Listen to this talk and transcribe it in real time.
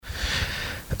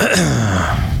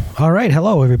All right,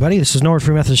 hello everybody. This is Norwood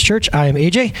Free Methodist Church. I am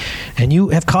AJ, and you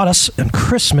have caught us on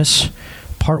Christmas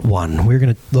Part 1. We're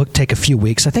going to take a few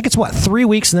weeks. I think it's 3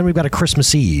 weeks, and then we've got a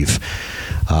Christmas Eve.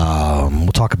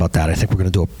 We'll talk about that. I think we're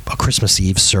going to do a Christmas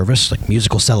Eve service, like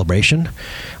musical celebration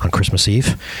on Christmas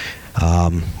Eve.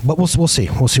 But we'll see.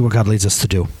 We'll see what God leads us to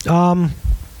do.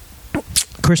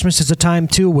 Christmas is a time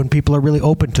too when people are really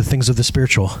open to things of the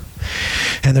spiritual,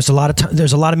 and there's a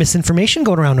lot of misinformation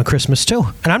going around on Christmas too.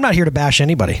 And I'm not here to bash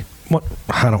anybody.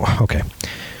 Okay.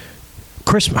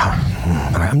 Christmas.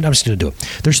 I'm just going to do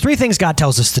it. There's 3 things God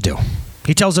tells us to do.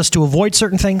 He tells us to avoid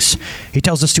certain things. He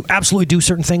tells us to absolutely do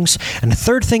certain things. And the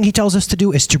third thing he tells us to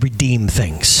do is to redeem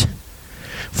things.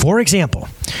 For example,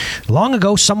 long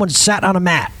ago, someone sat on a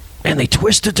mat and they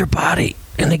twisted their body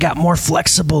and they got more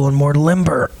flexible and more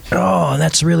limber. Oh, and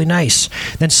that's really nice.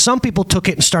 Then some people took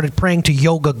it and started praying to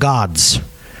yoga gods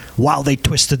while they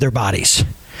twisted their bodies.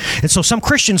 And so some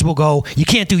Christians will go, you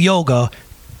can't do yoga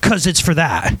because it's for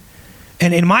that.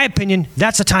 And in my opinion,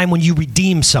 that's a time when you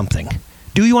redeem something.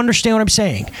 Do you understand what I'm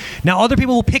saying? Now, other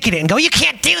people will pick at it and go, you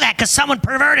can't do that because someone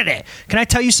perverted it. Can I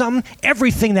tell you something?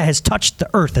 Everything that has touched the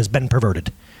earth has been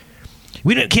perverted.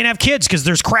 We can't have kids because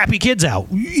there's crappy kids out.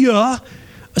 Yeah.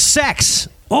 Sex.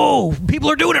 Oh,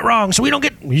 people are doing it wrong, so you're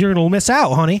going to miss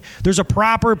out, honey. There's a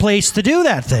proper place to do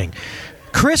that thing.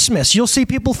 Christmas, you'll see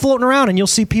people floating around and you'll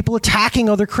see people attacking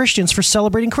other Christians for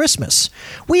celebrating Christmas.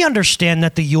 We understand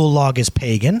that the Yule log is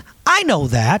pagan. I know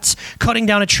that. Cutting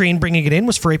down a tree and bringing it in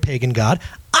was for a pagan god.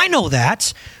 I know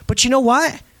that. But you know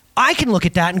what? I can look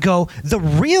at that and go, the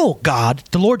real God,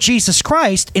 the Lord Jesus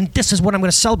Christ, and this is what I'm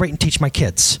going to celebrate and teach my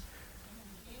kids.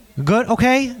 Good,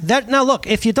 okay? Now look,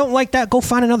 if you don't like that, go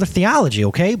find another theology,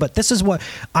 okay? But this is what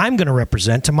I'm going to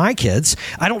represent to my kids.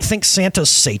 I don't think Santa's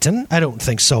Satan. I don't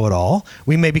think so at all.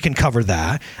 We maybe can cover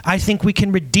that. I think we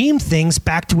can redeem things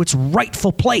back to its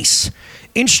rightful place.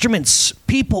 Instruments,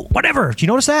 people, whatever. Do you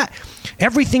notice that?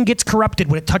 Everything gets corrupted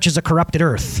when it touches a corrupted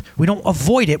earth. We don't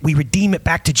avoid it. We redeem it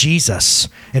back to Jesus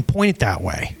and point it that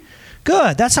way.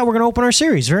 Good. That's how we're going to open our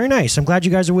series. Very nice. I'm glad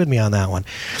you guys are with me on that one.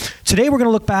 Today, we're going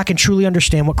to look back and truly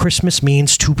understand what Christmas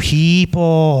means to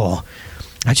people.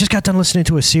 I just got done listening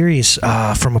to a series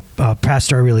from a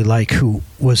pastor I really like who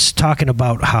was talking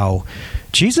about how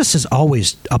Jesus is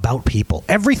always about people.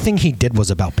 Everything he did was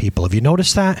about people. Have you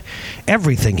noticed that?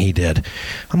 Everything he did.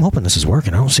 I'm hoping this is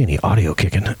working. I don't see any audio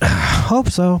kicking. Hope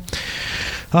so.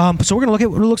 So we're going to look at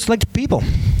what it looks like to people.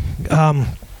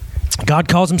 God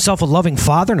calls himself a loving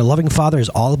father, and a loving father is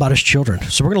all about his children.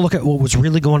 So we're going to look at what was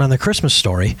really going on in the Christmas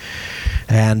story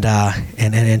and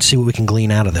see what we can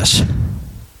glean out of this.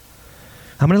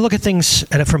 I'm going to look at things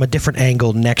from a different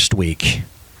angle next week.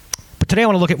 But today I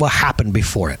want to look at what happened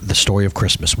before it, the story of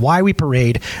Christmas. Why we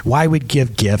parade, why we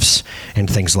give gifts, and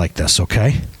things like this,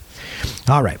 okay?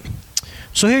 All right.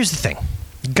 So here's the thing.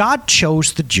 God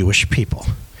chose the Jewish people.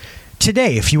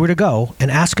 Today, if you were to go and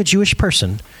ask a Jewish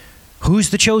person,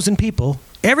 who's the chosen people?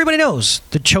 Everybody knows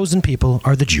the chosen people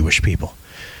are the Jewish people.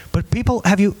 But people,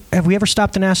 have we ever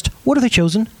stopped and asked, what are they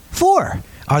chosen for?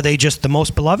 Are they just the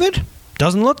most beloved?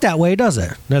 Doesn't look that way, does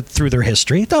it? Not through their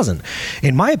history, it doesn't.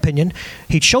 In my opinion,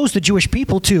 he chose the Jewish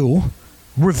people to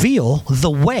reveal the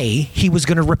way he was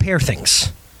going to repair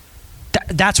things.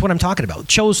 That's what I'm talking about.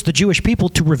 Chose the Jewish people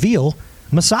to reveal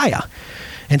Messiah.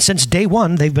 And since day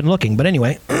one, they've been looking. But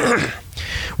anyway,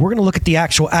 we're going to look at the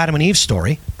actual Adam and Eve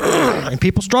story. And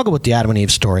people struggle with the Adam and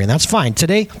Eve story, and that's fine.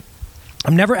 Today,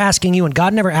 I'm never asking you, and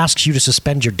God never asks you to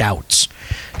suspend your doubts.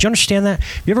 Do you understand that?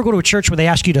 If you ever go to a church where they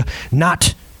ask you to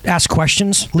not ask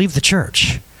questions, leave the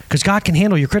church. Because God can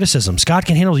handle your criticisms. God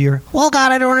can handle your, well,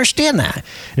 God, I don't understand that.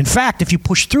 In fact, if you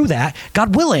push through that,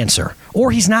 God will answer.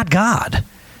 Or he's not God.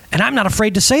 And I'm not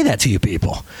afraid to say that to you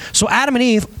people. So Adam and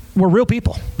Eve were real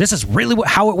people. This is really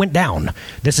how it went down.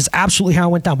 This is absolutely how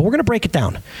it went down. But we're going to break it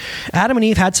down. Adam and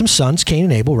Eve had some sons, Cain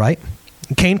and Abel, right?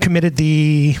 Cain committed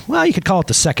you could call it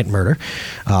the second murder,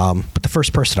 but the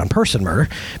first person-on-person murder,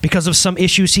 because of some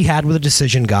issues he had with a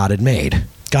decision God had made.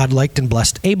 God liked and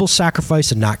blessed Abel's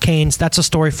sacrifice and not Cain's. That's a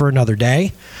story for another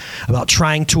day, about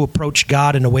trying to approach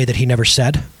God in a way that he never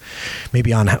said.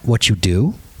 Maybe on what you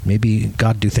do. Maybe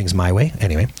God do things my way.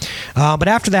 Anyway. But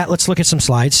after that, let's look at some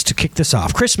slides to kick this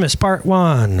off. Christmas, part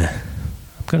 1. I'm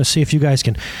going to see if you guys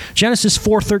can. Genesis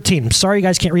 4:13. I'm sorry you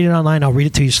guys can't read it online. I'll read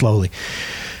it to you slowly.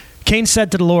 Cain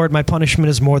said to the Lord, my punishment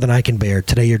is more than I can bear.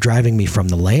 Today you're driving me from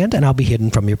the land, and I'll be hidden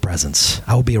from your presence.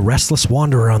 I will be a restless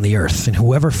wanderer on the earth, and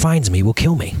whoever finds me will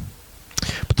kill me.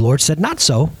 But the Lord said, not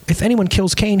so. If anyone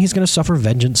kills Cain, he's going to suffer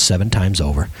vengeance 7 times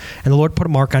over. And the Lord put a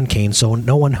mark on Cain, so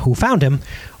no one who found him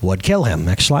would kill him.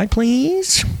 Next slide,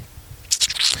 please.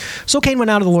 So Cain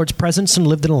went out of the Lord's presence and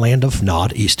lived in a land of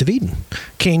Nod, east of Eden.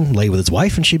 Cain lay with his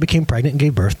wife, and she became pregnant and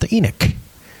gave birth to Enoch.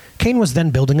 Cain was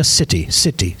then building a city,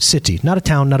 not a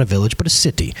town, not a village, but a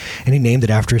city, and he named it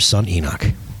after his son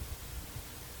Enoch.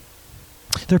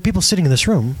 There are people sitting in this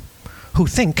room who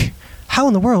think, how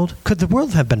in the world could the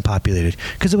world have been populated?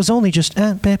 Because it was only just,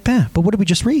 But what did we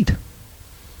just read?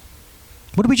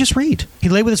 What did we just read? He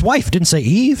lay with his wife. It didn't say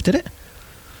Eve, did it?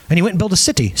 And he went and built a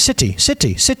city,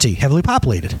 heavily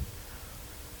populated.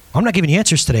 I'm not giving you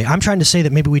answers today. I'm trying to say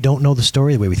that maybe we don't know the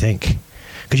story the way we think.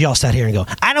 Because you all sat here and go,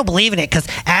 I don't believe in it because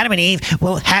Adam and Eve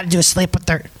had to do a sleep with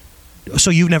their... So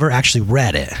you've never actually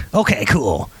read it. Okay,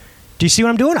 cool. Do you see what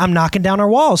I'm doing? I'm knocking down our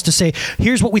walls to say,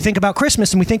 here's what we think about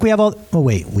Christmas, and we think we have all... Oh,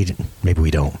 wait, maybe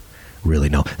we don't really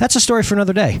know. That's a story for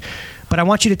another day. But I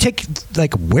want you to take,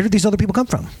 where did these other people come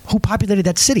from? Who populated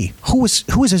that city? Who was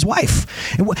his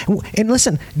wife? And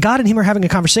listen, God and him are having a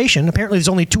conversation. Apparently, there's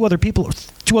only two other people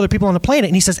on the planet,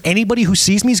 and he says, anybody who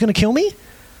sees me is going to kill me?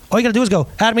 All you got to do is go,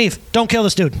 Adam, Eve, don't kill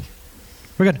this dude.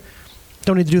 We're good.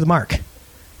 Don't need to do the mark.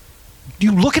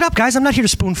 You look it up, guys. I'm not here to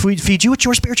spoon feed you. It's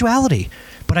your spirituality.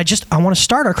 But I want to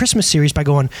start our Christmas series by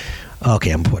going,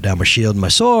 okay, I'm going to put down my shield and my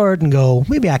sword and go,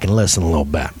 maybe I can listen a little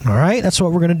bit. All right? That's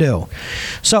what we're going to do.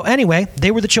 So anyway,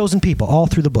 they were the chosen people all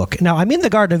through the book. Now, I'm in the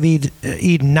Garden of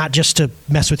Eden not just to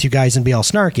mess with you guys and be all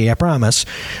snarky, I promise.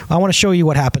 I want to show you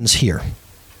what happens here.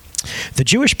 The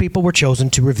Jewish people were chosen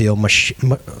to reveal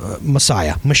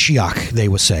Messiah, Mashiach, they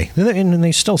would say. And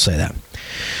they still say that.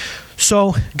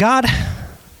 So God...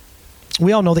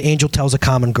 We all know the angel tells a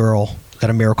common girl that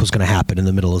a miracle is going to happen in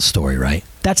the middle of the story, right?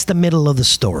 That's the middle of the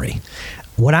story.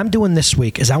 What I'm doing this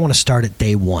week is I want to start at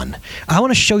day 1. I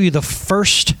want to show you the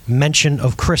first mention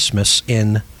of Christmas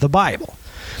in the Bible.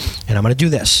 And I'm going to do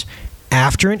this.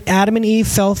 After Adam and Eve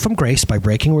fell from grace by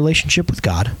breaking relationship with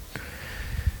God,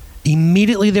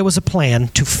 immediately there was a plan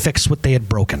to fix what they had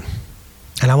broken.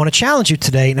 And I want to challenge you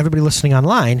today, and everybody listening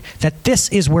online, that this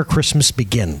is where Christmas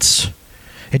begins.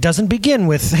 It doesn't begin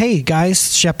with, hey,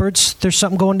 guys, shepherds, there's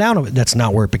something going down. That's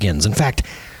not where it begins. In fact,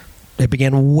 it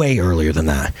began way earlier than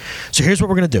that. So here's what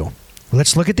we're going to do.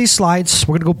 Let's look at these slides.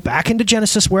 We're going to go back into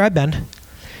Genesis where I've been.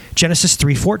 Genesis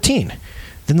 3:14.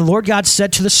 Then the Lord God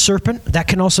said to the serpent, that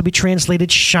can also be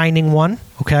translated shining one,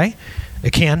 okay?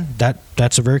 It can.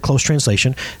 That's a very close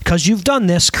translation. Because you've done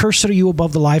this, cursed are you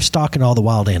above the livestock and all the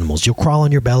wild animals. You'll crawl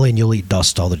on your belly and you'll eat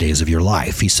dust all the days of your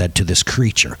life, he said to this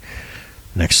creature.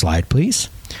 Next slide, please.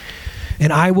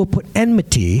 And I will put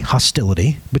enmity,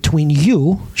 hostility, between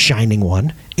you, shining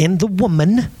one, and the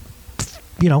woman,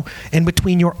 and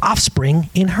between your offspring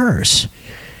and hers.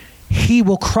 He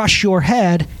will crush your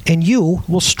head, and you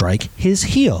will strike his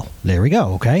heel. There we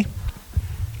go, okay?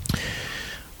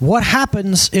 What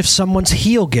happens if someone's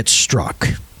heel gets struck?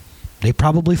 They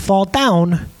probably fall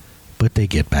down, but they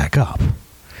get back up.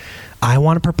 I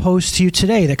want to propose to you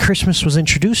today that Christmas was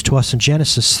introduced to us in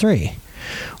Genesis 3,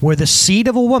 where the seed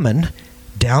of a woman...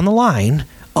 Down the line,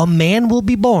 a man will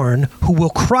be born who will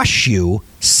crush you,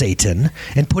 Satan,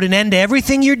 and put an end to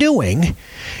everything you're doing.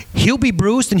 He'll be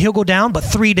bruised and he'll go down, but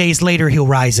 3 days later he'll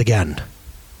rise again.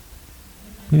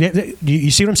 You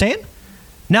see what I'm saying?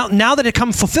 Now that it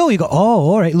comes fulfilled, you go,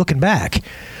 oh, all right, looking back.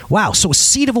 Wow, so a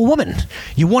seed of a woman.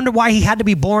 You wonder why he had to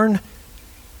be born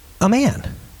a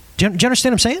man. Do you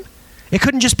understand what I'm saying? It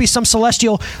couldn't just be some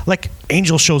celestial,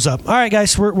 angel shows up. All right,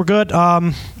 guys, we're good.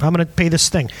 I'm going to pay this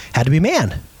thing. Had to be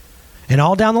man. And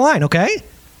all down the line, okay?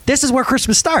 This is where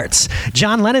Christmas starts.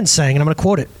 John Lennon sang, and I'm going to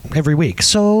quote it every week.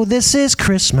 So this is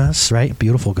Christmas, right?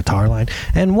 Beautiful guitar line.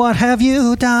 And what have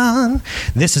you done?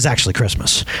 This is actually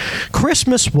Christmas.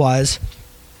 Christmas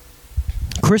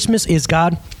is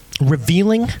God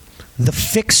revealing the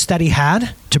fix that he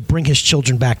had to bring his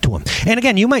children back to him. And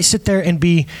again, you might sit there and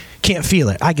can't feel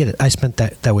it. I get it. I spent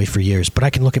that way for years. But I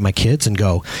can look at my kids and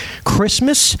go,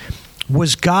 Christmas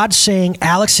was God saying,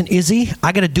 Alex and Izzy,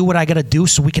 I got to do what I got to do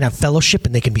so we can have fellowship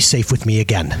and they can be safe with me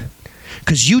again.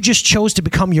 Because you just chose to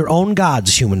become your own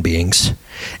gods, human beings.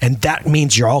 And that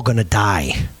means you're all going to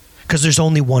die. Because there's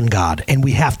only one God. And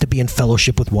we have to be in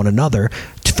fellowship with one another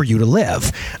for you to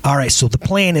live. All right, so the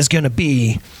plan is going to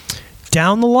be...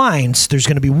 Down the lines, there's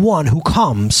going to be one who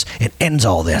comes and ends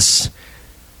all this.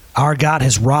 Our God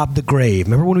has robbed the grave.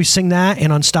 Remember when we sing that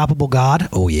in Unstoppable God?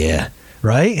 Oh, yeah.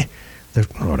 Right?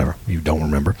 Whatever. You don't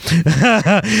remember.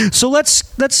 So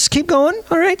let's keep going.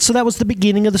 All right. So that was the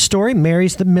beginning of the story.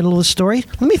 Mary's the middle of the story.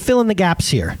 Let me fill in the gaps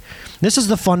here. This is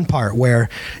the fun part where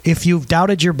if you've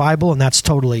doubted your Bible, and that's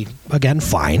totally, again,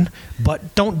 fine,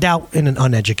 but don't doubt in an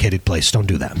uneducated place. Don't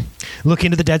do that. Look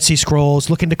into the Dead Sea Scrolls,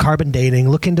 look into carbon dating,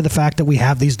 look into the fact that we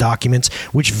have these documents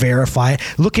which verify it.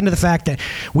 Look into the fact that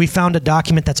we found a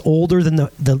document that's older than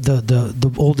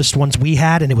the oldest ones we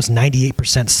had, and it was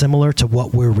 98% similar to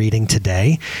what we're reading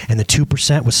today, and the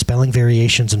 2% was spelling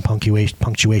variations and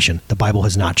punctuation. The Bible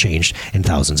has not changed in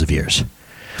thousands of years.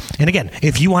 And again,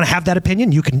 if you want to have that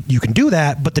opinion, you can do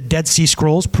that, but the Dead Sea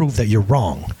Scrolls prove that you're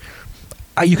wrong.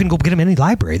 You can go get them in any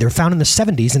library. They were found in the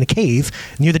 70s in a cave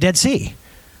near the Dead Sea.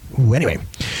 Ooh, anyway,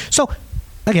 so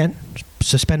again,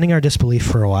 suspending our disbelief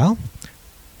for a while.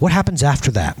 What happens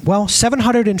after that? Well,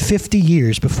 750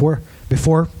 years before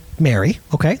Mary,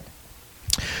 okay?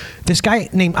 This guy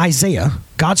named Isaiah,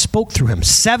 God spoke through him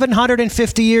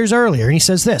 750 years earlier, and he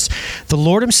says this: the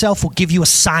Lord himself will give you a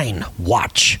sign.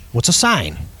 Watch. What's a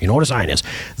sign? You know what a sign is.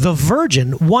 The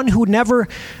virgin, one who never...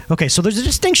 Okay, so there's a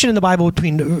distinction in the Bible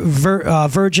between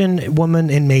virgin,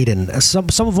 woman, and maiden.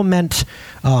 Some of them meant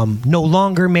no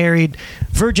longer married.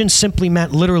 Virgin simply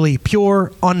meant literally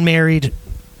pure, unmarried,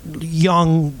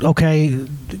 young, okay,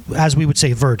 as we would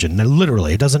say virgin.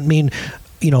 Literally, it doesn't mean...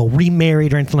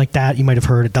 remarried or anything like that. You might have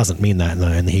heard it doesn't mean that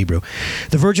in the Hebrew.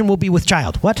 The virgin will be with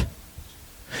child. What?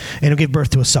 And he'll give birth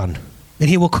to a son.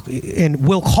 And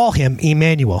we'll call him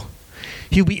Emmanuel.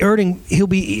 He'll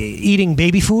be eating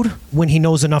baby food when he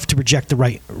knows enough to reject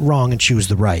the wrong and choose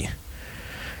the right.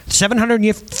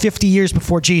 750 years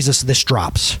before Jesus, this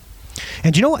drops.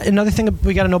 And you know what? Another thing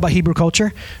we got to know about Hebrew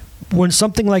culture, when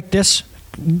something like this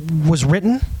was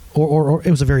written, or it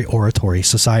was a very oratory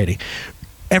society,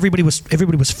 everybody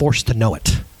was forced to know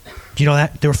it. Do you know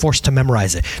that? They were forced to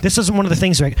memorize it. This isn't one of the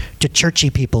things where the churchy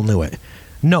people knew it.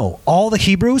 No, all the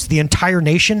Hebrews, the entire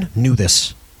nation knew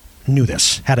this,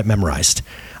 had it memorized.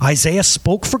 Isaiah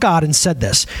spoke for God and said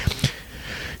this: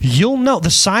 you'll know, the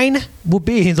sign will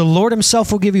be, the Lord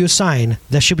himself will give you a sign,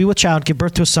 that shall be with child, give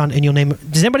birth to a son, and you'll name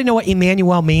it. Does anybody know what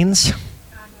Emmanuel means?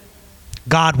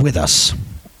 God with us.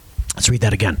 Let's read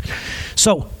that again.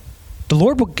 So, the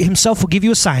Lord himself will give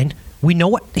you a sign. We know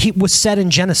what was said in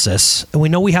Genesis, and we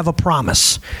know we have a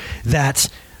promise that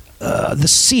the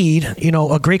seed,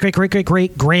 a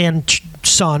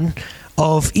great-great-great-great-great-grandson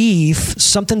of Eve,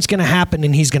 something's going to happen,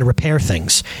 and he's going to repair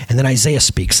things. And then Isaiah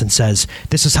speaks and says,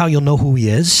 this is how you'll know who he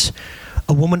is.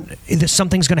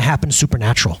 Something's going to happen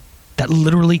supernatural. That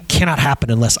literally cannot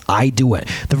happen unless I do it.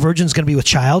 The virgin's going to be with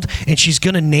child, and she's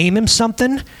going to name him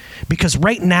something, because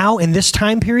right now, in this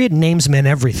time period, names meant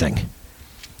everything.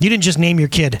 You didn't just name your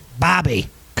kid Bobby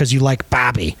because you like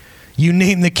Bobby. You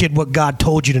named the kid what God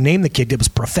told you to name the kid. It was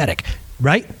prophetic,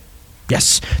 right?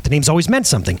 Yes, the name's always meant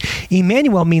something.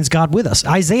 Emmanuel means God with us.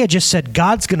 Isaiah just said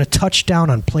God's going to touch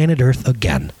down on planet Earth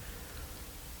again.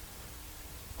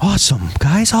 Awesome,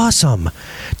 guys, awesome.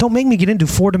 Don't make me get into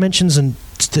 4 dimensions and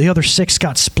the other 6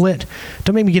 got split.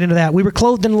 Don't make me get into that. We were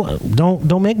clothed in...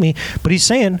 Don't make me. But he's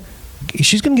saying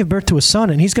she's going to give birth to a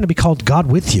son, and he's going to be called God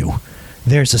with you.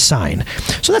 There's a sign.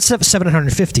 So that's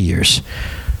 750 years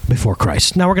before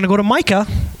Christ. Now we're going to go to Micah,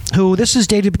 who this is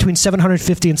dated between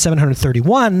 750 and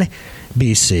 731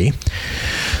 BC.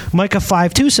 Micah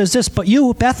 5:2 says this: but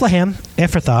you, Bethlehem,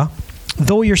 Ephrathah,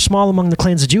 though you're small among the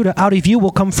clans of Judah, out of you will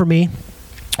come for me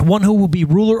one who will be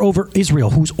ruler over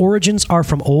Israel, whose origins are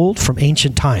from old, from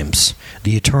ancient times,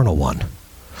 the eternal one.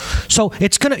 So you're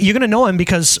going to know him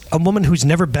because a woman who's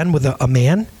never been with a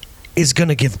man is going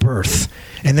to give birth,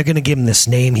 and they're going to give him this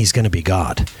name. He's going to be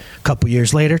God. A couple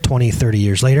years later, 20, 30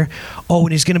 years later,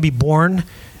 and he's going to be born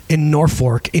in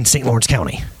Norfolk in St. Lawrence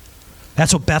County.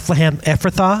 That's what Bethlehem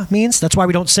Ephrathah means. That's why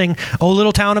we don't sing, "Oh,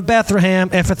 little town of Bethlehem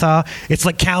Ephrathah." It's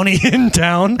like county in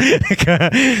town.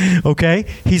 Okay?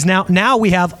 He's now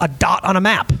we have a dot on a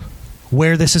map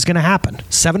where this is going to happen.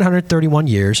 731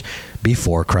 years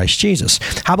before Christ Jesus.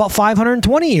 How about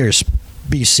 520 years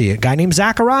BC? A guy named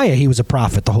Zechariah, he was a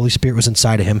prophet. The Holy Spirit was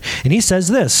inside of him. And he says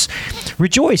this: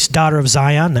 rejoice, daughter of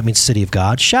Zion, that means city of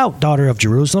God. Shout, daughter of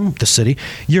Jerusalem, the city.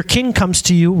 Your king comes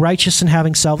to you, righteous and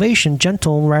having salvation,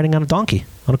 gentle and riding on a donkey,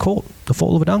 on a colt, the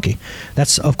foal of a donkey.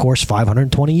 That's, of course,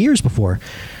 520 years before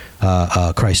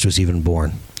Christ was even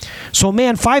born. So a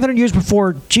man 500 years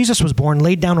before Jesus was born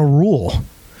laid down a rule.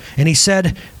 And he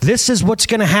said, this is what's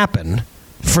going to happen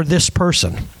for this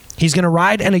person. He's going to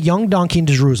ride in a young donkey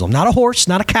into Jerusalem. Not a horse,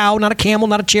 not a cow, not a camel,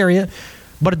 not a chariot,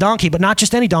 but a donkey. But not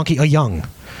just any donkey, a young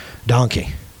donkey.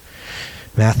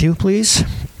 Matthew, please.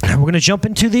 We're going to jump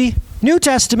into the New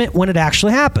Testament when it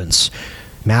actually happens.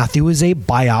 Matthew is a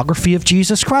biography of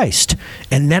Jesus Christ.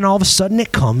 And then all of a sudden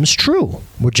it comes true.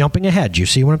 We're jumping ahead. Do you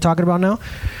see what I'm talking about now?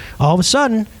 All of a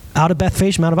sudden, out of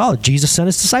Bethphage, Mount of Olives, Jesus sent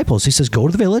his disciples. He says, go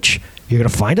to the village. You're going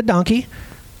to find a donkey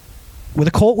with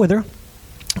a colt with her.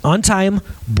 Untie him.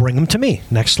 Bring him to me.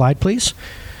 Next slide, please.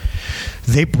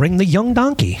 They bring the young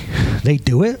donkey. They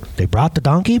do it. They brought the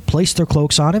donkey, placed their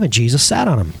cloaks on him, and Jesus sat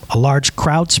on him. A large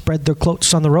crowd spread their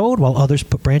cloaks on the road, while others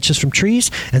put branches from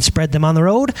trees and spread them on the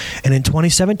road. And in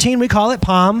 2017, we call it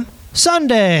Palm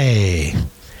Sunday.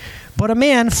 But a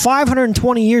man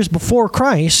 520 years before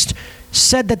Christ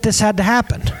said that this had to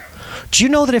happen. Do you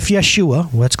know that if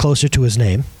Yeshua, well, that's closer to his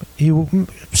name,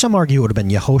 some argue it would have been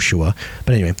Yehoshua,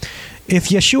 but anyway, if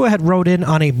Yeshua had rode in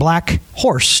on a black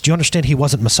horse, do you understand he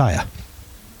wasn't Messiah?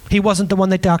 He wasn't the one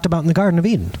they talked about in the Garden of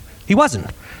Eden. He wasn't.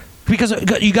 Because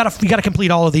you got to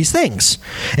complete all of these things.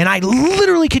 And I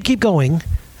literally could keep going,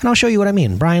 and I'll show you what I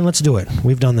mean. Brian, let's do it.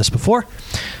 We've done this before.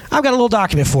 I've got a little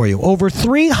document for you. Over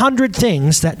 300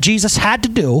 things that Jesus had to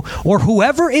do, or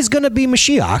whoever is going to be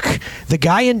Mashiach, the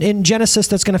guy in Genesis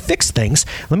that's going to fix things.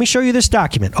 Let me show you this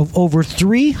document of over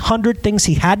 300 things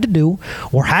he had to do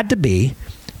or had to be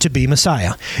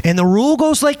Messiah. And the rule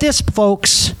goes like this,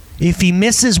 folks. If he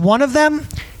misses one of them,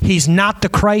 he's not the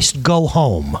Christ. Go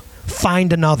home.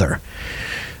 Find another.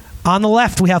 On the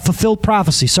left, we have fulfilled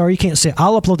prophecy. Sorry, you can't see it.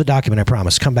 I'll upload the document, I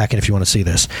promise. Come back in if you want to see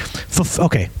this.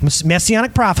 Okay,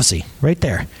 Messianic prophecy, right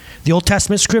there. The Old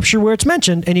Testament scripture where it's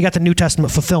mentioned, and you got the New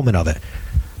Testament fulfillment of it.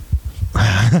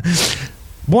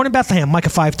 Born in Bethlehem, Micah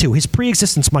 5:2. His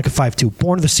pre-existence, Micah 5:2.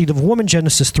 Born of the seed of a woman,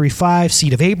 Genesis 3:5.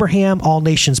 Seed of Abraham, all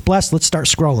nations blessed. Let's start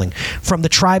scrolling. From the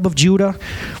tribe of Judah,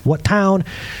 what town?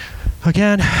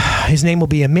 Again, his name will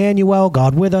be Emmanuel,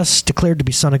 God with us, declared to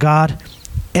be Son of God.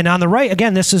 And on the right,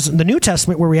 again, this is the New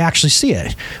Testament where we actually see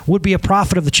it. Would be a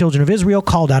prophet of the children of Israel,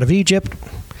 called out of Egypt.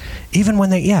 Even when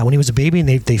when he was a baby and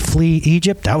they flee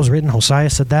Egypt, that was written.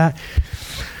 Hosea said that.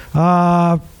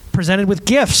 Presented with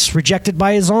gifts, rejected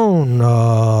by his own,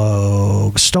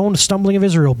 stoned, stumbling of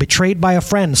Israel, betrayed by a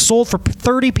friend, sold for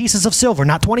 30 pieces of silver,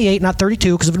 not 28, not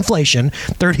 32 because of inflation,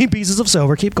 30 pieces of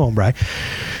silver. Keep going, Bri.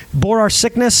 Bore our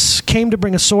sickness, came to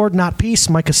bring a sword, not peace.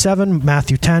 Micah 7,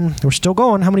 Matthew 10. We're still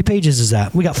going. How many pages is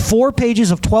that? We got 4 pages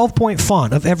of 12-point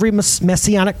font of every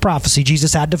messianic prophecy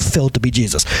Jesus had to fulfill to be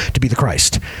Jesus, to be the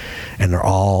Christ. And they're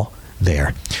all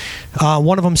there.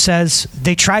 One of them says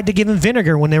they tried to give him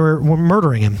vinegar when they were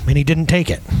murdering him, and he didn't take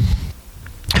it.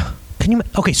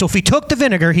 Okay, so if he took the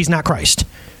vinegar, he's not Christ,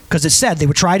 because it said they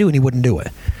would try to, and he wouldn't do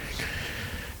it.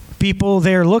 People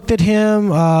there looked at him.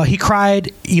 He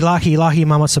cried, Ilahi, Ilahi,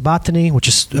 Mama Sabachthani, which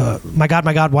is, my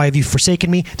God, why have you forsaken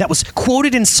me? That was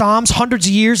quoted in Psalms hundreds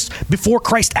of years before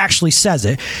Christ actually says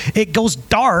it. It goes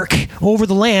dark over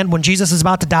the land when Jesus is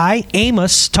about to die.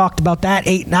 Amos talked about that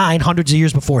 800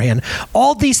 years beforehand.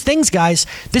 All these things, guys,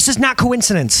 this is not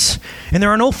coincidence. And there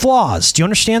are no flaws. Do you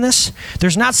understand this?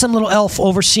 There's not some little elf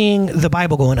overseeing the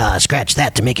Bible going, scratch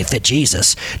that to make it fit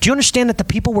Jesus. Do you understand that the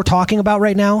people we're talking about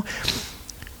right now,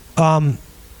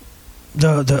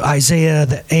 the Isaiah,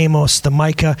 the Amos, the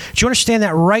Micah. Do you understand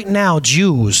that right now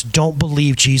Jews don't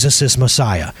believe Jesus is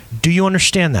Messiah? Do you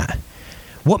understand that?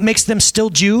 What makes them still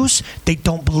Jews? They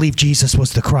don't believe Jesus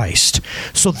was the Christ.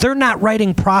 So they're not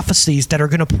writing prophecies that are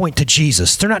going to point to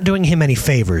Jesus. They're not doing him any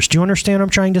favors. Do you understand what I'm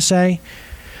trying to say?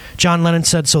 John Lennon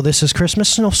said, so this is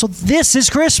Christmas? No, so this is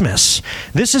Christmas.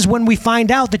 This is when we find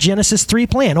out the Genesis 3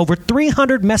 plan. Over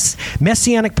 300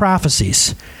 messianic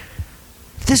prophecies.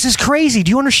 This is crazy. Do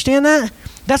you understand that?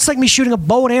 That's like me shooting a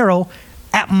bow and arrow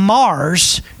at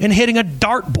Mars and hitting a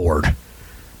dartboard.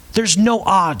 There's no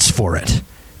odds for it.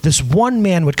 This one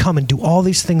man would come and do all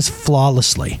these things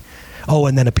flawlessly. Oh,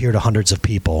 and then appear to hundreds of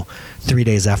people 3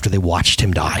 days after they watched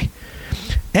him die.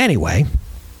 Anyway,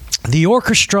 the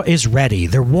orchestra is ready.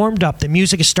 They're warmed up. The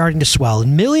music is starting to swell.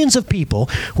 And millions of people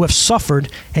who have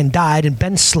suffered and died and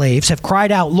been slaves have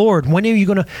cried out, Lord, when are you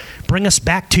going to bring us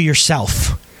back to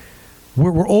yourself?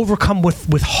 We're overcome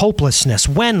with hopelessness.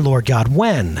 When, Lord God,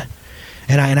 when?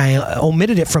 And I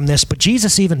omitted it from this, but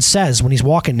Jesus even says when he's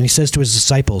walking, and he says to his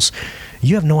disciples,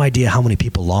 you have no idea how many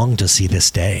people long to see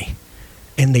this day.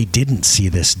 And they didn't see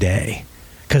this day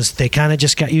because they kind of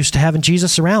just got used to having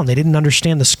Jesus around. They didn't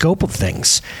understand the scope of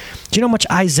things. Do you know how much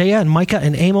Isaiah and Micah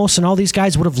and Amos and all these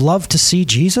guys would have loved to see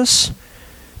Jesus?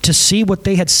 To see what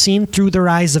they had seen through their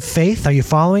eyes of faith? Are you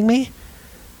following me?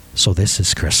 So this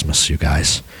is Christmas, you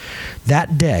guys.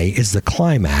 That day is the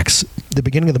climax, the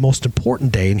beginning of the most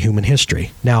important day in human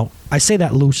history. Now, I say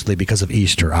that loosely because of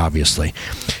Easter, obviously.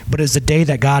 But it's the day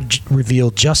that God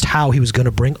revealed just how he was going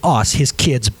to bring us, his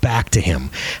kids, back to him.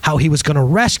 How he was going to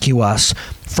rescue us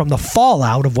from the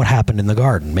fallout of what happened in the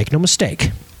garden. Make no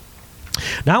mistake.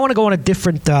 Now I want to go on a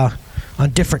different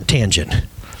tangent.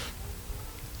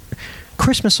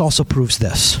 Christmas also proves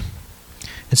this.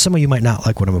 And some of you might not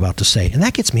like what I'm about to say. And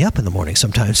that gets me up in the morning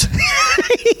sometimes.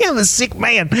 I'm a sick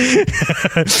man.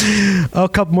 A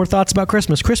couple more thoughts about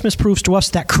Christmas. Christmas proves to us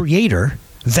that Creator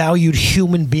valued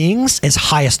human beings as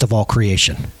highest of all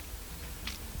creation.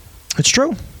 It's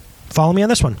true. Follow me on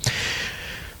this one.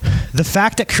 The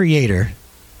fact that Creator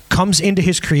comes into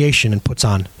his creation and puts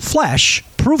on flesh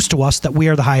proves to us that we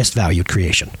are the highest valued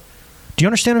creation. Do you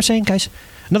understand what I'm saying, guys?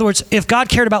 In other words, if God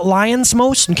cared about lions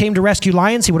most and came to rescue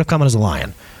lions, he would have come as a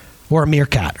lion or a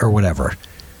meerkat or whatever.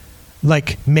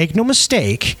 Like, make no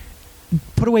mistake,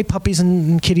 put away puppies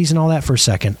and kitties and all that for a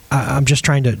second. I'm just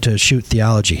trying to shoot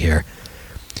theology here.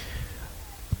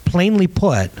 Plainly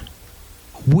put,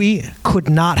 we could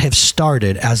not have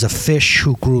started as a fish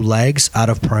who grew legs out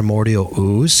of primordial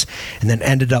ooze and then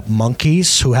ended up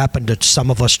monkeys who happened to,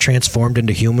 some of us transformed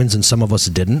into humans and some of us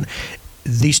didn't.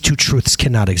 These two truths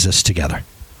cannot exist together.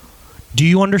 Do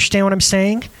you understand what I'm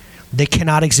saying? They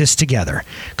cannot exist together.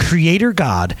 Creator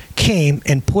God came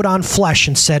and put on flesh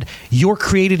and said, you're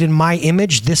created in my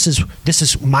image. This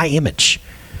is my image.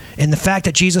 And the fact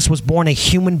that Jesus was born a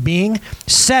human being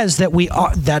says that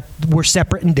we're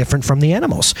separate and different from the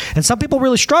animals. And some people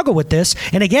really struggle with this.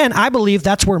 And again, I believe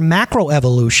that's where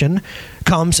macroevolution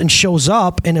comes and shows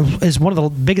up and is one of the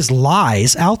biggest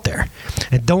lies out there.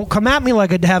 And don't come at me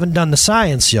like I haven't done the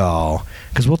science, y'all,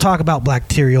 because we'll talk about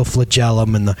bacterial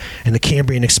flagellum and the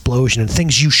Cambrian explosion and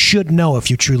things you should know if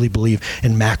you truly believe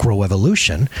in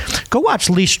macroevolution. Go watch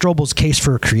Lee Strobel's Case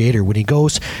for a Creator when he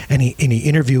goes and he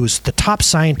interviews the top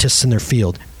scientists in their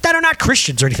field that are not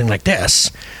Christians or anything like this,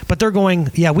 but they're going,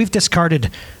 yeah, we've discarded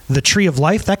the tree of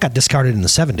life. That got discarded in the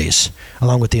 70s,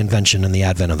 along with the invention and the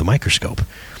advent of the microscope.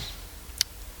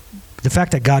 The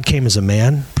fact that God came as a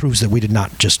man proves that we did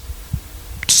not just,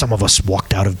 some of us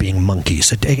walked out of being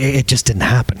monkeys. It just didn't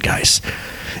happen, guys.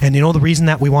 And you know the reason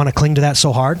that we want to cling to that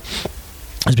so hard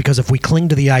is because if we cling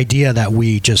to the idea that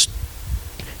we just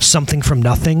something from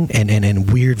nothing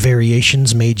and weird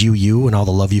variations made you and all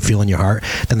the love you feel in your heart,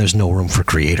 then there's no room for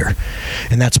Creator.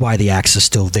 And that's why the axe is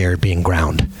still there being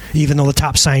ground. Even though the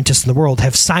top scientists in the world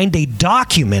have signed a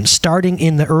document starting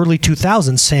in the early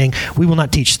 2000s saying we will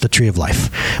not teach the tree of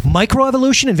life.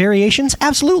 Microevolution and variations,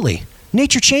 absolutely.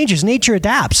 Nature changes, nature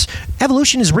adapts.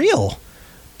 Evolution is real.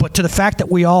 But to the fact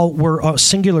that we all were a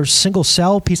single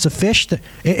cell piece of fish,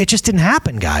 it just didn't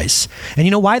happen, guys. And you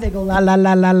know why they go la, la,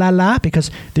 la, la, la, la? Because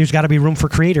there's got to be room for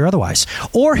Creator otherwise.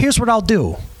 Or here's what I'll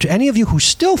do. To any of you who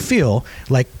still feel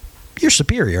like you're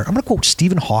superior, I'm going to quote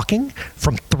Stephen Hawking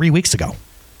from 3 weeks ago.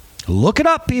 Look it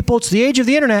up, people. It's the age of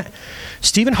the internet.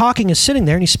 Stephen Hawking is sitting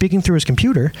there and he's speaking through his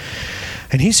computer.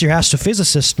 And he's your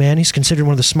astrophysicist, man. He's considered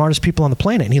one of the smartest people on the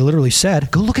planet. And he literally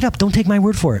said, go look it up. Don't take my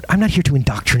word for it. I'm not here to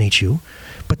indoctrinate you.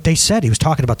 But they said, he was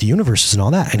talking about the universes and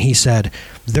all that, and he said,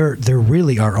 there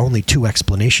really are only two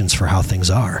explanations for how things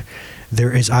are.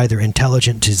 There is either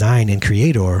intelligent design and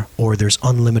Creator, or there's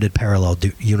unlimited parallel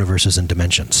universes and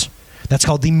dimensions. That's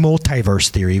called the multiverse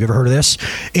theory. You've ever heard of this?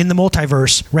 In the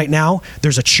multiverse, right now,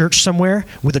 there's a church somewhere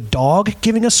with a dog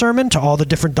giving a sermon to all the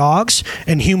different dogs,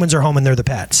 and humans are home and they're the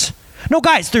pets. No,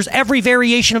 guys, there's every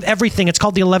variation of everything. It's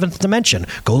called the 11th dimension.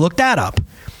 Go look that up.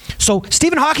 So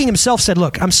Stephen Hawking himself said,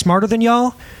 look, I'm smarter than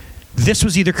y'all. This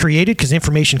was either created because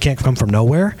information can't come from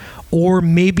nowhere, or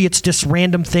maybe it's this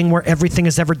random thing where everything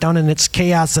is ever done and it's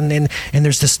chaos and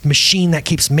there's this machine that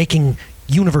keeps making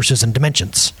universes and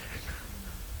dimensions.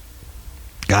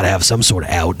 Got to have some sort of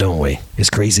out, don't we?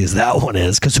 As crazy as that one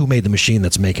is, because who made the machine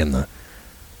that's making the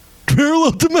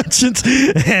parallel dimensions?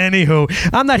 Anywho,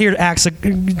 I'm not here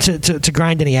to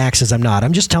grind any axes. I'm not.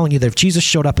 I'm just telling you that if Jesus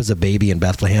showed up as a baby in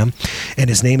Bethlehem and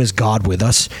his name is God with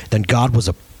us, then God was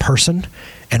a person,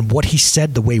 and what he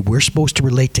said, the way we're supposed to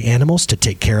relate to animals, to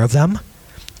take care of them,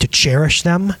 to cherish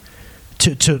them,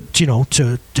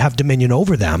 to have dominion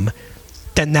over them,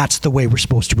 then that's the way we're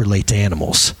supposed to relate to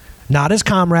animals. Not as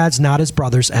comrades, not as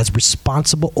brothers, as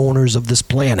responsible owners of this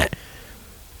planet.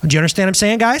 Do you understand what I'm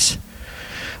saying, guys?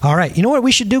 All right, you know what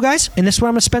we should do, guys? And this is where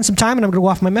I'm going to spend some time, and I'm going to go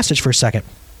off my message for a second.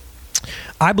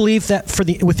 I believe that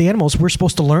with the animals, we're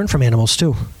supposed to learn from animals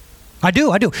too. I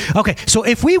do. Okay, so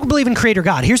if we believe in Creator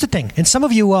God, here's the thing. And some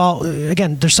of you,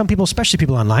 again, there's some people, especially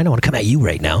people online, I want to come at you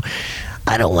right now.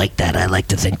 I don't like that. I like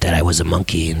to think that I was a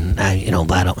monkey, and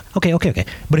but I don't. Okay.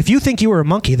 But if you think you were a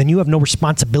monkey, then you have no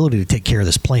responsibility to take care of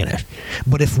this planet.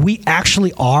 But if we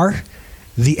actually are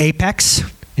the apex,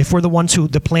 if we're the ones who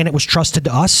the planet was trusted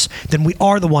to us, then we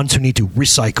are the ones who need to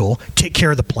recycle, take care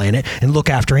of the planet, and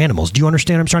look after animals. Do you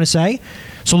understand what I'm trying to say?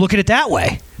 So look at it that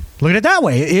way.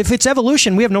 If it's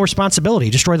evolution, we have no responsibility.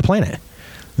 Destroy the planet.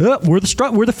 We're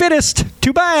the fittest.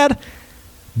 Too bad.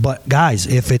 But guys,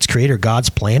 if it's creator God's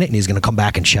planet and he's going to come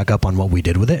back and check up on what we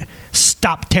did with it,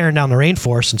 stop tearing down the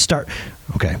rainforest and start.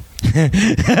 Okay.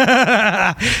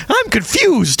 I'm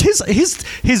confused.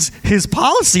 His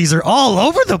policies are all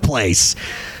over the place.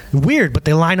 Weird, but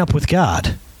they line up with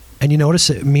God. And you notice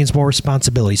it means more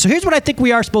responsibility. So here's what I think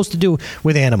we are supposed to do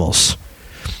with animals.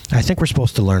 I think we're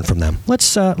supposed to learn from them. Let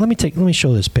me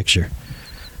show this picture.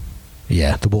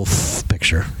 Yeah, the wolf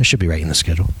picture. It should be right in the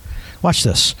schedule. Watch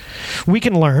this. We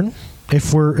can learn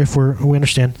if we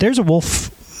understand. There's a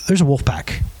wolf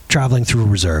pack traveling through a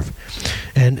reserve,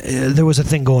 and there was a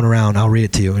thing going around. I'll read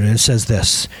it to you, and it says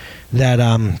this: that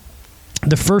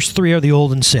the first three are the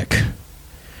old and sick.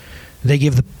 They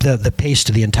give the pace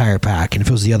to the entire pack, and if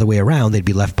it was the other way around, they'd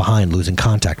be left behind, losing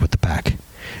contact with the pack.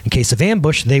 In case of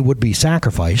ambush, they would be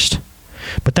sacrificed.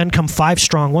 But then come 5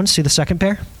 strong ones. See the second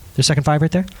pair? The second 5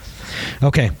 right there?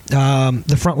 Okay.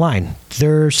 The front line.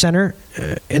 They're center,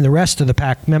 and the rest of the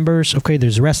pack members. Okay,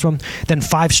 there's the rest of them. Then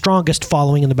 5 strongest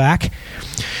following in the back.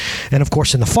 And, of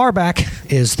course, in the far back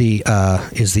is the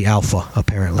alpha,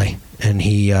 apparently. And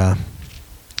he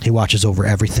watches over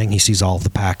everything. He sees all of the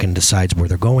pack and decides where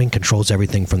they're going, controls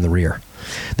everything from the rear.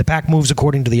 The pack moves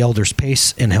according to the elders'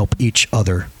 pace and help each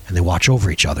other, and they watch over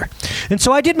each other. And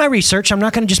so I did my research. I'm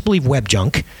not going to just believe web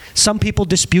junk. Some people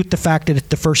dispute the fact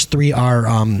that the first 3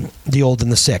 are the old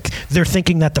and the sick. They're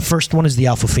thinking that the first one is the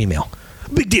alpha female.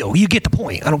 Big deal. You get the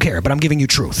point. I don't care, but I'm giving you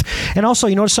truth. And also,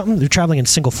 you notice something? They're traveling in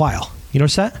single file. You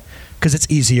notice that? Because it's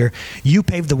easier. You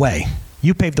paved the way.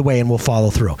 You paved the way, and we'll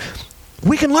follow through.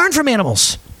 We can learn from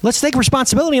animals. Let's take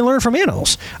responsibility and learn from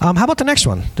animals. How about the next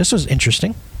one? This was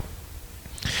interesting.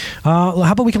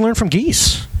 How about we can learn from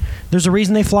geese? There's a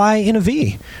reason they fly in a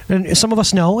V. And some of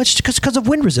us know it's because of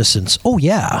wind resistance. Oh,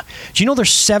 yeah. Do you know they're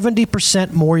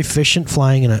 70% more efficient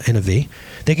flying in a V?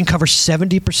 They can cover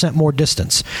 70% more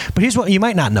distance. But here's what you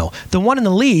might not know. The one in the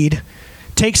lead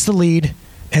takes the lead,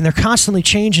 and they're constantly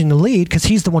changing the lead because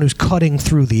he's the one who's cutting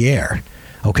through the air.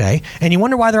 Okay, and you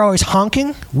wonder why they're always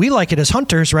honking? We like it as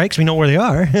hunters, right? Because we know where they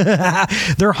are.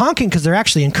 They're honking because they're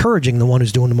actually encouraging the one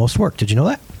who's doing the most work. Did you know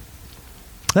that?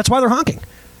 That's why they're honking.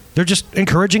 They're just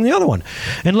encouraging the other one.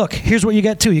 And look, here's what you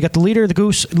get too. You got the leader, the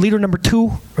goose, leader number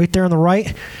 2, right there on the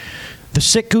right. The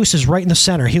sick goose is right in the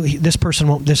center. This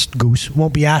goose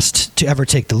won't be asked to ever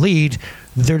take the lead.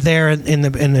 They're there in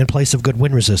the place of good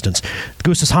wind resistance. The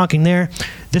goose is honking there.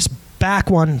 This back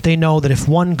one, they know that if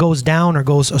one goes down or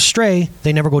goes astray,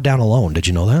 they never go down alone. Did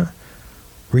you know that?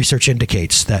 Research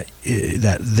indicates that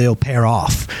they'll pair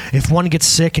off. If one gets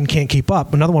sick and can't keep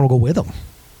up, another one will go with them.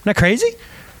 Isn't that crazy?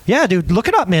 Yeah, dude, look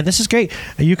it up, man. This is great.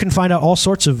 You can find out all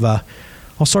sorts of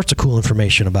cool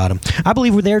information about them. I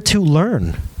believe we're there to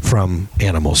learn from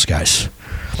animals, guys.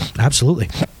 Absolutely.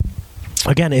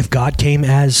 Again, if God came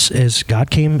as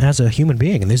a human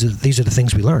being, and these are the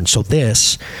things we learn. So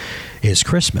this is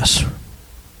Christmas.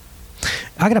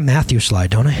 I got a Matthew slide,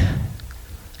 don't I?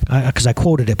 Because I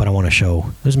quoted it, but I want to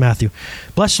show. There's Matthew.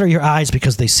 Blessed are your eyes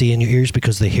because they see, and your ears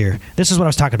because they hear. This is what I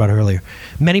was talking about earlier.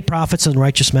 Many prophets and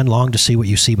righteous men longed to see what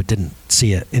you see but didn't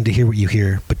see it, and to hear what you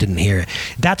hear but didn't hear it.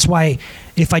 That's why,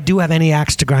 if I do have any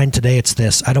axe to grind today, it's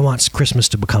this. I don't want Christmas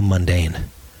to become mundane.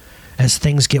 As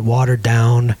things get watered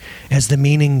down, as the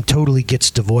meaning totally gets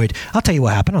devoid. I'll tell you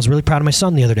what happened. I was really proud of my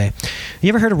son the other day. You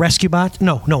ever heard of Rescue Bots?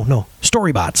 No.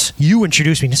 Storybots. You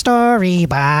introduced me to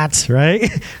Storybots, right?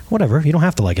 Whatever. You don't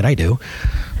have to like it. I do.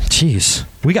 Jeez.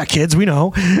 We got kids. We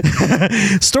know.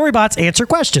 Storybots answer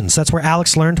questions. That's where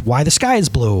Alex learned why the sky is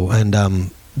blue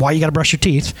and why you got to brush your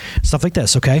teeth, stuff like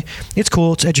this, okay? It's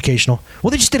cool. It's educational.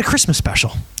 Well, they just did a Christmas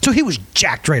special. So he was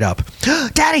jacked right up.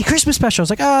 Daddy, Christmas special. I was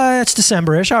like, it's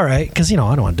December-ish. All right. Because, I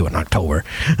don't want to do it in October.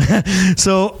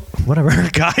 So, whatever,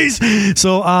 guys.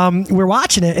 So, we're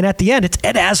watching it, and at the end, it's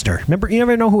Ed Asner. Remember, you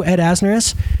ever know who Ed Asner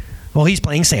is? Well, he's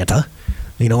playing Santa,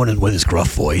 and with his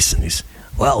gruff voice. And he's,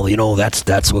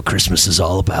 that's what Christmas is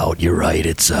all about. You're right.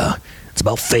 It's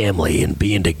about family and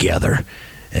being together.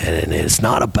 And it's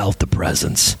not about the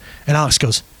presents. And Alex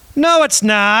goes, no, it's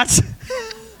not.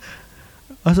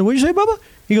 I said, what did you say, Bubba?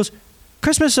 He goes,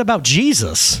 Christmas is about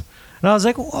Jesus. And I was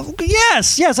like, well,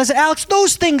 yes. I said, Alex,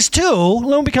 those things too.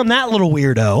 Don't become that little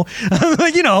weirdo.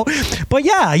 But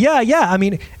yeah. I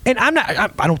mean, and I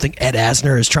don't think Ed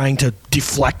Asner is trying to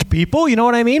deflect people. You know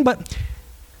what I mean? But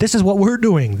this is what we're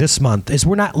doing this month, is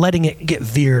we're not letting it get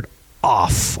veered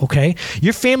off, okay?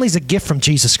 Your family's a gift from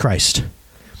Jesus Christ.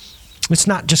 It's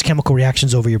not just chemical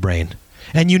reactions over your brain.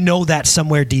 And you know that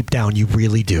somewhere deep down, you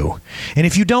really do. And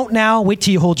if you don't now, wait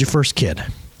till you hold your first kid.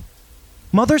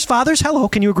 Mothers, fathers, hello,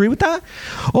 can you agree with that?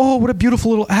 Oh, what a beautiful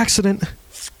little accident.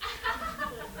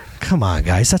 Come on,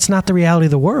 guys, that's not the reality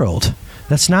of the world.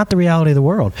 That's not the reality of the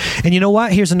world. And you know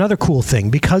what? Here's another cool thing.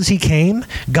 Because he came,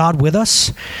 God with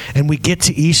us, and we get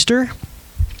to Easter,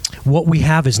 what we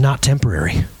have is not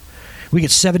temporary. We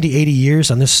get 70, 80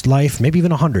 years on this life, maybe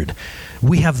even 100.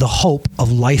 We have the hope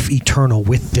of life eternal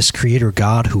with this Creator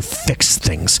God who fixed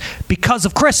things because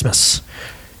of Christmas.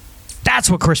 That's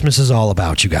what Christmas is all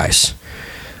about, you guys.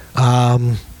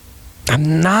 I'm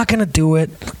not going to do it.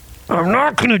 I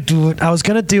was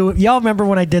going to do it. Y'all remember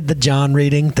when I did the John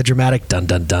reading, the dramatic dun,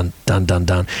 dun, dun, dun, dun,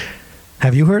 dun.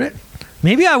 Have you heard it?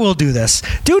 Maybe I will do this.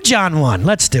 Do John 1.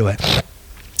 Let's do it.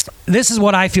 This is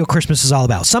what I feel Christmas is all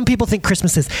about. Some people think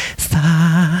Christmas is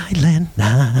silent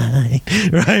night,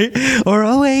 right? Or,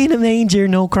 oh, in a manger,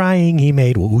 no crying he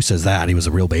made. Well, who says that? He was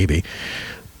a real baby.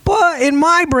 But in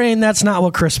my brain, that's not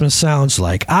what Christmas sounds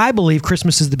like. I believe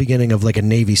Christmas is the beginning of like a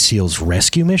Navy SEALs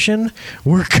rescue mission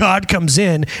where God comes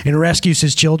in and rescues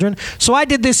his children. So I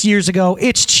did this years ago.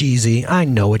 It's cheesy. I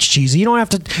know it's cheesy. You don't have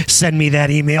to send me that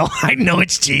email. I know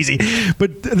it's cheesy.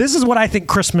 But this is what I think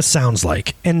Christmas sounds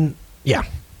like. And yeah.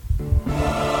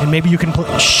 And maybe you can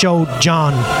show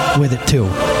John with it too.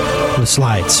 The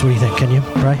slides. What do you think? Can you,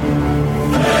 right?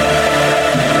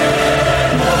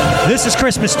 This is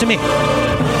Christmas to me.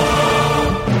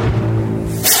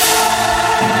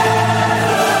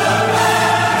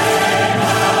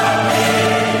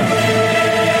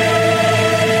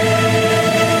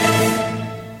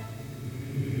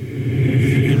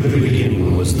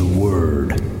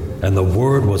 And the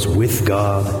Word was with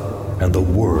God, and the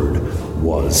Word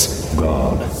was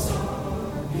God.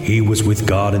 He was with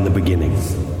God in the beginning.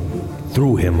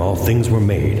 Through him all things were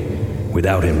made.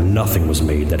 Without him nothing was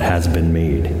made that has been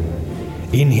made.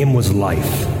 In him was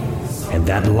life, and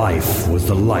that life was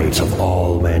the light of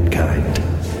all mankind.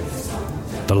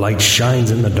 The light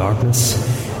shines in the darkness,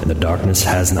 and the darkness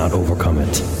has not overcome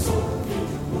it.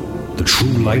 The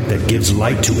true light that gives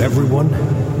light to everyone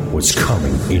was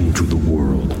coming into the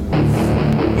world.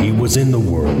 He was in the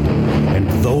world, and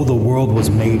though the world was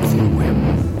made through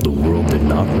him, the world did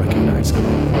not recognize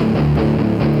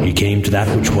him. He came to that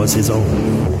which was his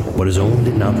own, but his own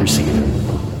did not receive him.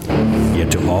 Yet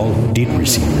to all who did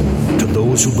receive him, to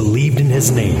those who believed in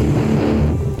his name,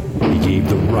 he gave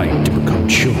the right to become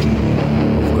children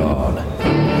of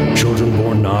God. Children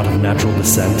born not of natural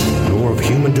descent, nor of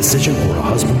human decision or a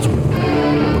husband's will,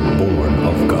 but born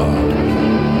of God.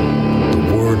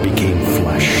 The Word became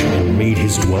flesh and made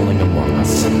his dwelling among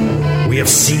us. We have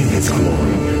seen his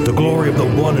glory, the glory of the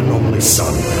one and only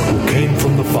Son, who came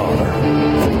from the Father,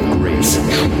 full of grace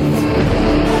and truth.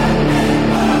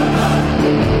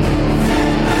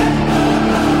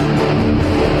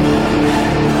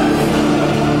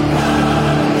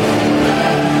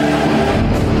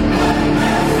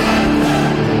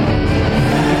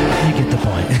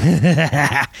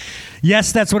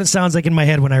 Yes, that's what it sounds like in my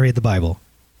head when I read the Bible.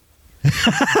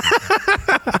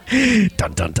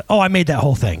 Dun, dun, dun. Oh, I made that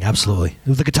whole thing. Absolutely.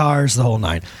 With the guitars, the whole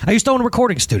nine. I used to own a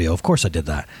recording studio. Of course I did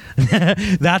that.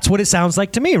 That's what it sounds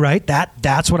like to me, right?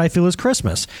 That's what I feel is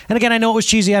Christmas. And again, I know it was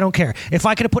cheesy. I don't care. If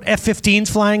I could have put F-15s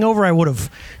flying over, I would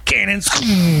have. Cannons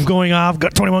going off,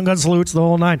 got 21 gun salutes, the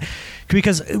whole nine.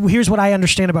 Because here's what I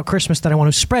understand about Christmas that I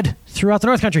want to spread throughout the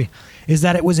North Country, is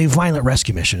that it was a violent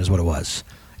rescue mission is what it was.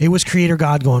 It was Creator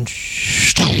God going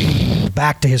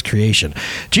back to his creation.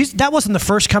 Jesus, that wasn't the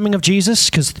first coming of Jesus,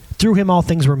 because through him all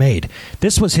things were made.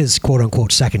 This was his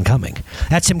quote-unquote second coming.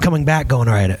 That's him coming back going,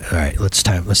 all right, it's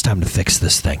time to fix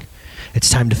this thing. It's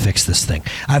time to fix this thing.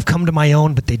 I've come to my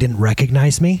own, but they didn't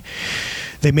recognize me.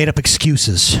 They made up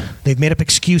excuses. They've made up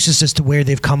excuses as to where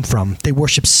they've come from. They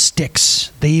worship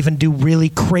sticks. They even do really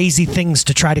crazy things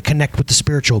to try to connect with the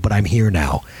spiritual, but I'm here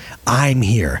now. I'm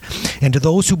here. And to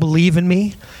those who believe in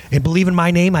me and believe in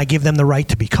my name, I give them the right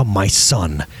to become my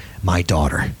son, my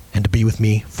daughter, and to be with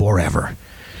me forever.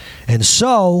 And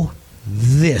so,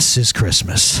 this is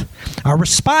Christmas. Our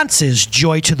response is,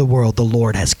 joy to the world, the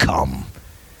Lord has come.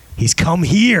 He's come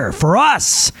here for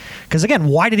us. Because again,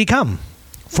 why did he come?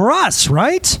 For us,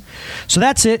 right? So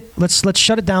that's it. Let's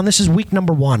shut it down. This is week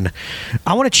number 1.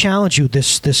 I want to challenge you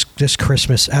this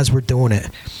Christmas as we're doing it.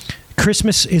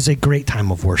 Christmas is a great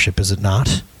time of worship, is it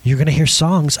not? You're going to hear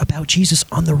songs about Jesus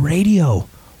on the radio.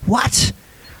 What?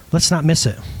 Let's not miss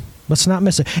it. Let's not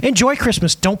miss it. Enjoy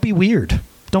Christmas. Don't be weird.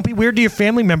 Don't be weird to your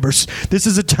family members. This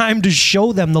is a time to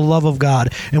show them the love of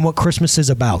God and what Christmas is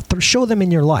about. Show them in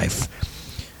your life.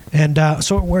 And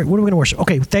so what are we going to worship?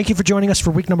 Okay, thank you for joining us for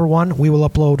week number 1. We will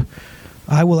upload.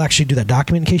 I will actually do that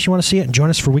document in case you want to see it, and join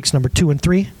us for weeks number 2 and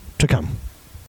 3 to come.